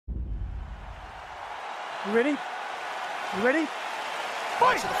You ready? You ready?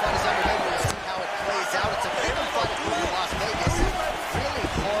 Fight! So the fight is underway. We'll see how it plays out. It's a big fight in Las Vegas. Really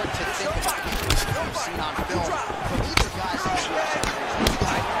hard to think of anything we've seen on film from either guys in the UFC division. I feel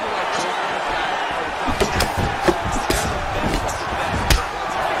like both of these guys are the top guys. They're the best of the best.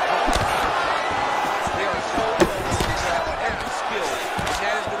 They are so close to have every skill, and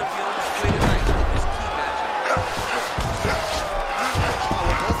that is going to be on display tonight in this key matchup.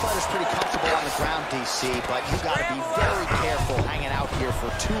 Well, both fighters pretty comfortable on the ground, DC, but you got to be very careful hanging out here for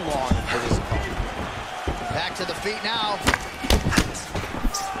too long for this opponent. Back to the feet now.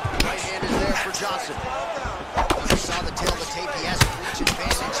 Right hand is there for Johnson. You saw the tail of the tape. He has reach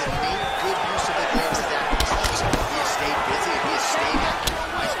advantage and made good use of it there with that. He has stayed busy and he has stayed active.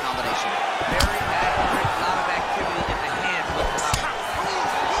 Nice combination. Very accurate, a lot of activity in the hand.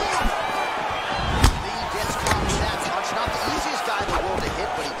 Lee gets caught with that punch. Not the easiest guy in the world to hit,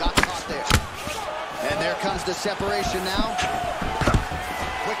 but he got caught there. And there comes the separation now.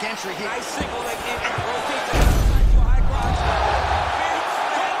 Quick entry here. Nice single leg in and rotates to a high cross.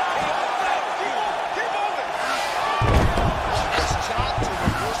 Nice job to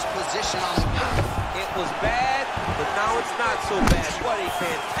reverse position on the ground. It was bad, but now it's not so bad. What a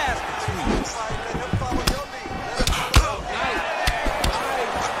fantastic sweep.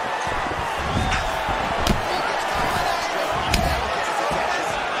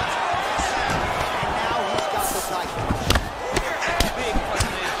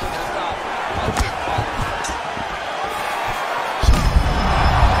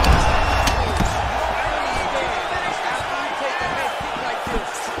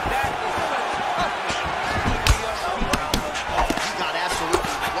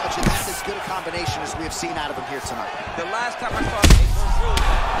 Combination as we have seen out of him here tonight. The last time I saw him, it was really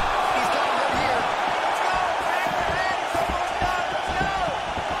he's going right here.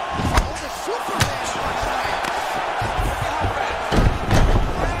 Oh, the Superman punch there.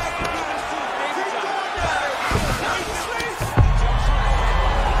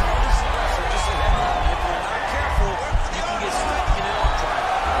 Not careful, you can get stuck in an arm drive.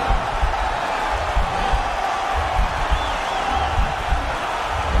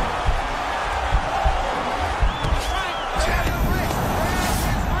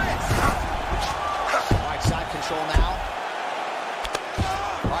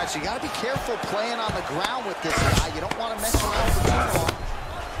 So you got to be careful playing on the ground with this guy. You don't want to mess around for too long.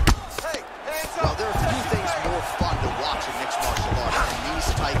 Well, there are few things more fun to watch in mixed martial arts than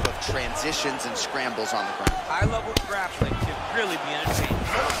these type of transitions and scrambles on the ground. High-level grappling can really be entertaining.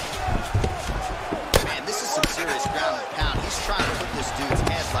 Man, this is some serious ground and pound. He's trying to put this dude's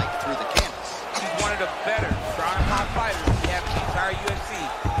head like through the canvas. He's one of the better ground and pound fighters we have in the entire UFC,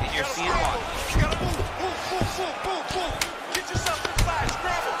 and you're seeing why. You gotta move. Get yourself inside.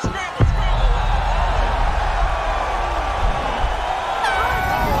 Scramble.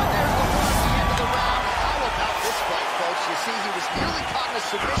 You see, he was nearly caught in a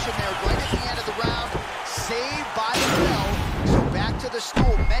submission there right at the end of the round. Saved by the bell. So back to the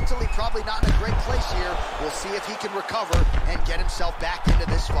stool. Mentally probably not in a great place here. We'll see if he can recover and get himself back into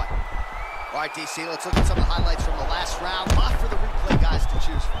this fight. All right, DC, let's look at some of the highlights from the last round. A lot for the replay guys to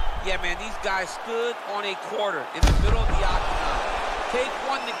choose from. Yeah, man, these guys stood on a quarter in the middle of the octagon. Take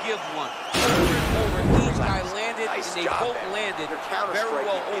one to give one. Over and over, each guy landed, and they both landed very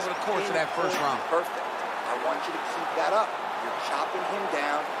well over the course of that first round. Perfect. I want you to keep that up. You're chopping him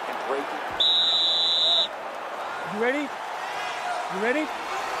down and breaking. You ready? You ready?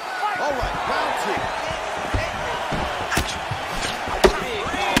 All right, round two.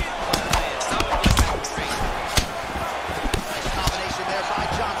 Nice combination there by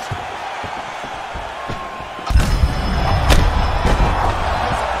Johnson.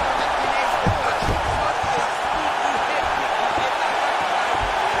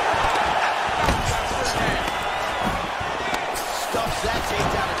 Stuffs that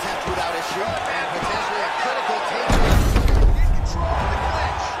takedown attempt without issue, and potentially a critical takedown.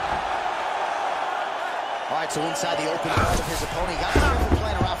 All right, so inside the open guard of his opponent, he got to be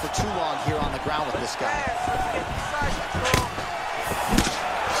playing around for too long here on the ground with this guy.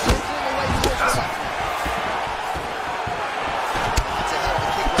 Circling away to his left. That's a hell of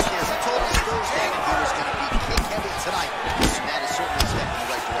a kick right there. He told us Thursday that he was going to be kick heavy tonight, and that is certainly a step in the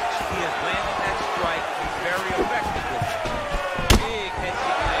right direction. He has landed that strike very effectively. Big head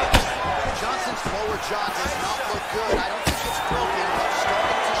kick land. Johnson's lower jaw does not look good. I don't think it's broken, but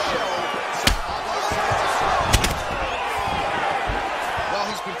starting to show some obvious signs of swelling. Well,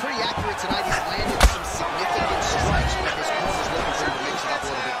 he's been pretty accurate tonight. He's landed some significant strikes, but his corner's looking for him to mix it up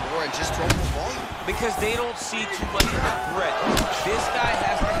a little bit more and just throw more volume. Because they don't see too much of a threat. This guy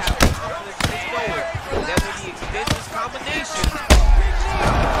has to have the confidence to know it, that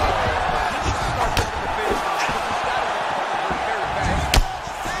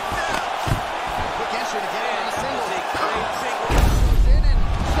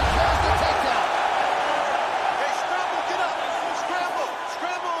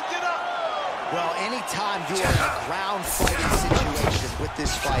you are in a ground fighting situation with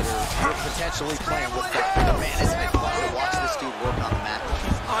this fighter, you're potentially playing with fire. Man, isn't it fun to watch this dude work on the mat?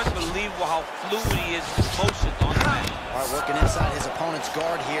 Unbelievable how fluid he is with motion on the mat. All right, working inside his opponent's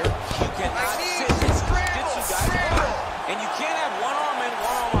guard here. You cannot sit in jiu-jitsu, guys. And you can't have one arm in,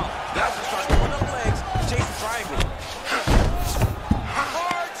 one arm out. You guys just start going up legs, chase the triangle.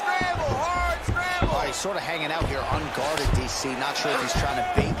 Hard scramble, hard scramble. All right, he's sort of hanging out here unguarded, DC. Not sure if he's trying to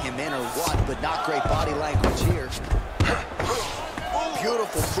bait him in or what, but not great body language here.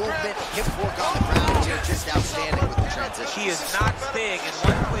 Beautiful movement, hip work on the ground here, just outstanding with the transition. He is not staying in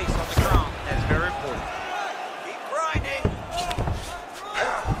one place on the ground. That's very important. Keep grinding.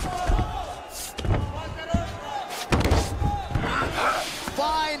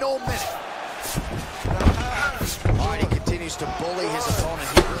 Final minute. All right, he continues to bully his opponent.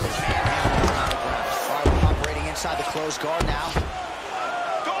 He really manhandles him on the ground. All right, we're operating inside the closed guard now.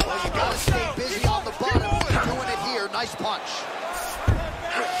 Well, you gotta stay busy on the bottom. He's doing it here. Nice punch.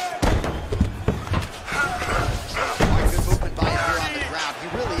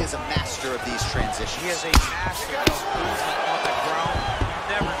 Is a master of these transitions. He is a master of movement on the ground.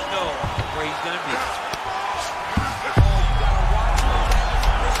 You never know where he's going to be. Oh, you got to watch him.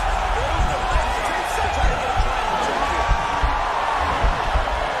 Those are legs to try to get a triangle choke here.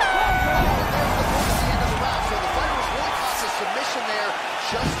 There's the end of the round. So the fighter was really caught the submission there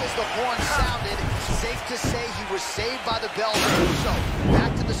just as the horn sounded. Safe to say he was saved by the bell. So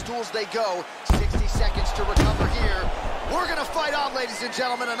back to the stools they go. 60 seconds to recover here. We're going to fight on, ladies and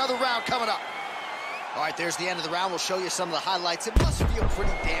gentlemen. Another round coming up. All right, there's the end of the round. We'll show you some of the highlights. It must feel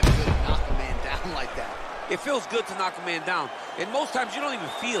pretty damn good to knock a man down like that. It feels good to knock a man down. And most times you don't even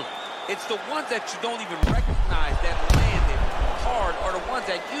feel it. It's the ones that you don't even recognize that landed hard are the ones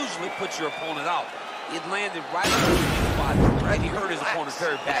that usually put your opponent out. It landed right on the sweet spot, and he hurt his opponent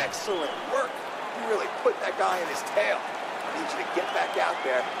very bad. Excellent work. You really put that guy in his tail. I need you to get back out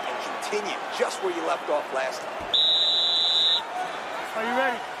there and continue just where you left off last time. Are you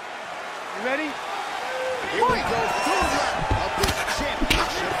ready? You ready? Here we go. Third round of this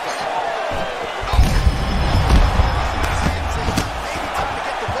championship fight. Maybe time to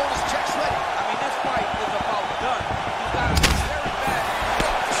get the bonus checks ready. I mean, this fight is about done. He's got to be very bad.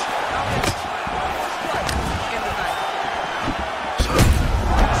 Now let's strike in the night.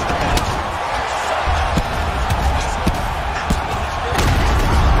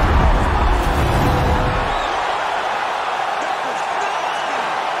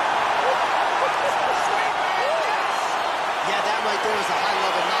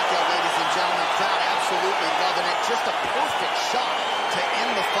 Just a perfect shot to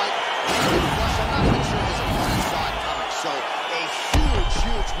end the fight. I'm not even sure his opponent saw it coming. So a huge,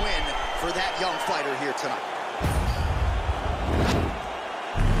 huge win for that young fighter here tonight.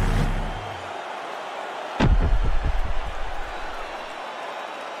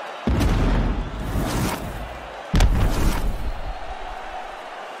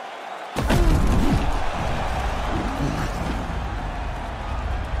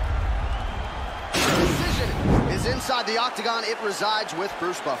 Inside the octagon, it resides with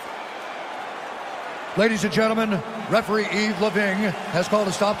Bruce Buffer. Ladies and gentlemen, referee Yves Leving has called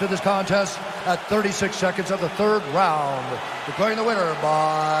a stop to this contest at 36 seconds of the third round, declaring the winner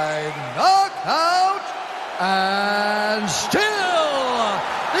by knockout and still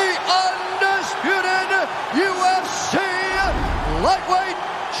the undisputed UFC lightweight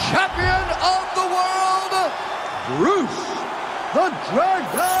champion of the world, Bruce the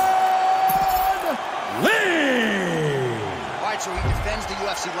Dragon Lee! All right, so he defends the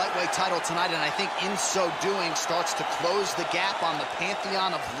UFC lightweight title tonight, and I think in so doing starts to close the gap on the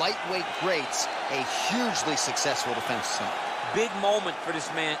pantheon of lightweight greats. A hugely successful defense tonight. Big moment for this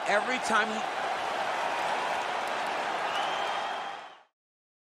man. Every time he